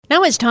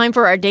Now it's time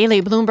for our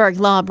daily Bloomberg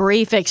Law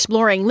Brief,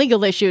 exploring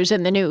legal issues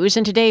in the news.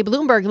 And today,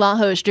 Bloomberg Law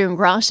host June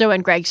Grasso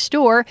and Greg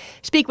Stohr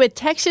speak with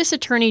Texas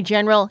Attorney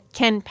General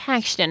Ken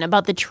Paxton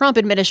about the Trump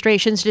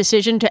administration's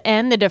decision to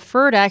end the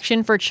Deferred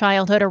Action for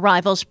Childhood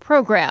Arrivals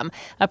program,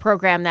 a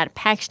program that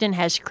Paxton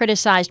has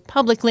criticized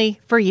publicly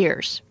for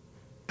years.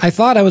 I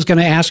thought I was going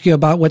to ask you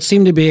about what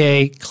seemed to be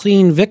a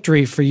clean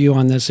victory for you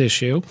on this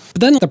issue. But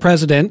then the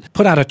president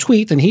put out a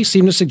tweet, and he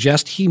seemed to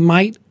suggest he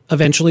might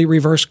eventually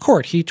reverse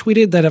court. He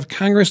tweeted that if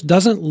Congress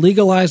doesn't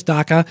legalize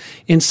DACA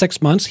in 6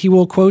 months, he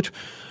will, quote,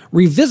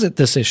 revisit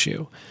this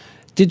issue.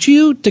 Did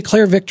you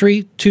declare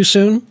victory too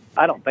soon?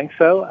 I don't think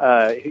so.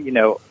 I don't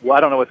know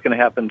what's going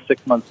to happen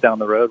 6 months down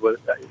the road. It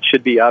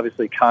should be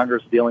obviously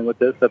Congress dealing with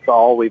this. That's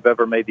all we've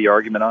ever made the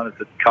argument on, is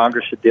that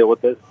Congress should deal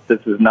with this.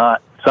 This is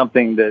not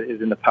something that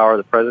is in the power of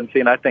the presidency,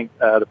 and I think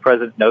the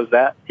president knows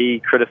that. He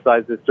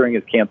criticized this during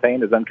his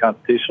campaign as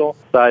unconstitutional.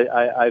 So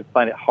I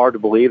find it hard to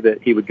believe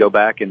that he would go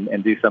back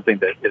and do something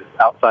that is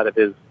outside of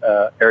his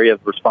area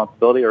of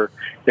responsibility, or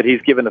that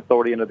he's given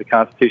authority under the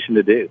Constitution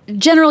to do.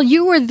 General,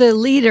 you were the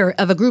leader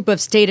of a group of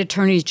state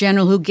attorneys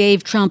general who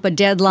gave Trump a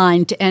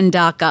deadline to end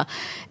DACA.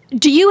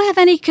 Do you have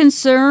any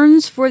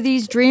concerns for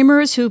these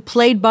dreamers who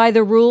played by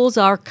the rules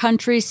our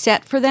country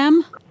set for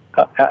them?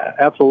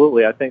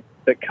 Absolutely. I think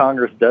that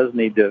Congress does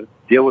need to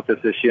deal with this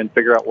issue and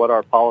figure out what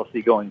our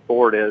policy going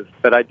forward is.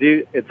 But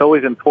it's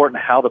always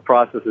important how the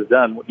process is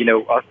done. You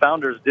know, our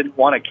founders didn't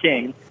want a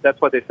king.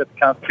 That's why they set the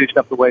Constitution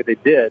up the way they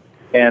did.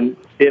 And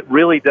it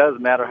really does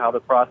matter how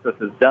the process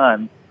is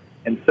done.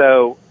 And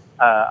so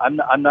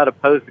I'm not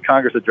opposed to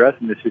Congress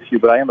addressing this issue,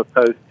 but I am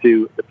opposed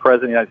to the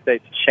President of the United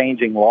States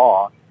changing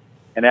law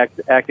and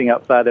acting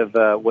outside of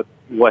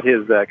what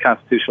his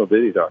constitutional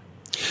duties are.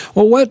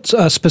 Well, what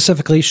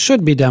specifically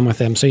should be done with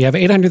them? So you have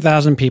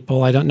 800,000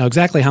 people. I don't know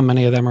exactly how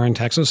many of them are in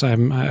Texas. I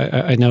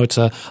know it's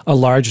a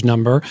large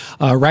number.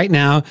 Right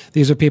now,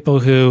 these are people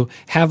who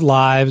have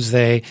lives.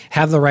 They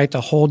have the right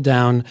to hold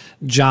down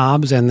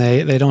jobs, and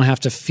they don't have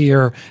to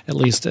fear, at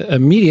least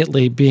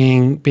immediately,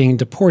 being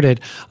deported.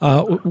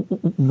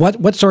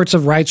 What sorts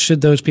of rights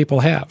should those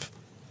people have?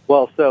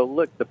 Well, so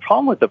look, the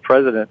problem with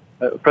President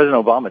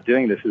Obama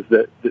doing this is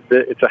that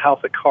it's a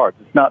house of cards.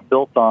 It's not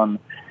built on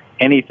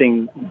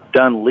anything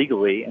done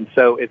legally, and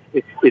so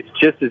it's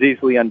just as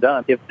easily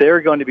undone. If they're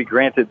going to be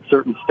granted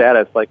certain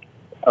status, like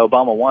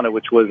Obama wanted,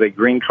 which was a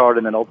green card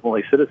and then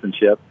ultimately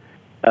citizenship,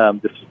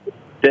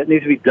 that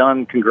needs to be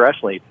done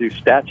congressionally through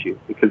statute,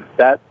 because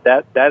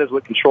that is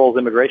what controls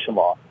immigration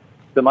law.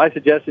 So my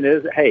suggestion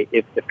is, hey,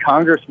 if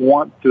Congress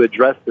wants to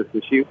address this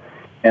issue,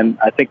 and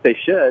I think they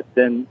should,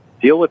 then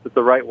deal with it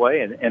the right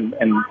way and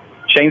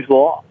change the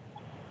law.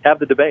 Have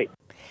the debate.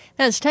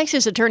 That's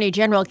Texas Attorney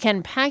General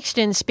Ken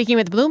Paxton speaking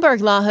with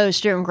Bloomberg Law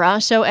host June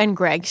Grasso and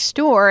Greg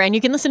Stohr. And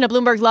you can listen to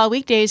Bloomberg Law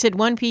weekdays at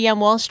 1 p.m.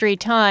 Wall Street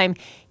time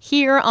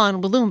here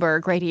on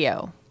Bloomberg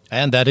Radio.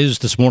 And that is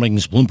this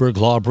morning's Bloomberg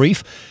Law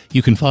Brief.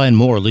 You can find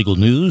more legal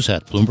news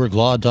at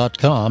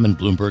BloombergLaw.com and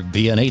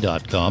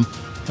BloombergBNA.com.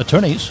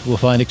 Attorneys will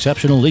find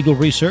exceptional legal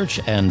research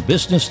and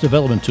business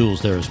development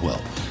tools there as well.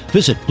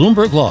 Visit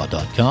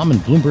BloombergLaw.com and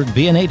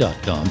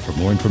BloombergBNA.com for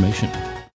more information.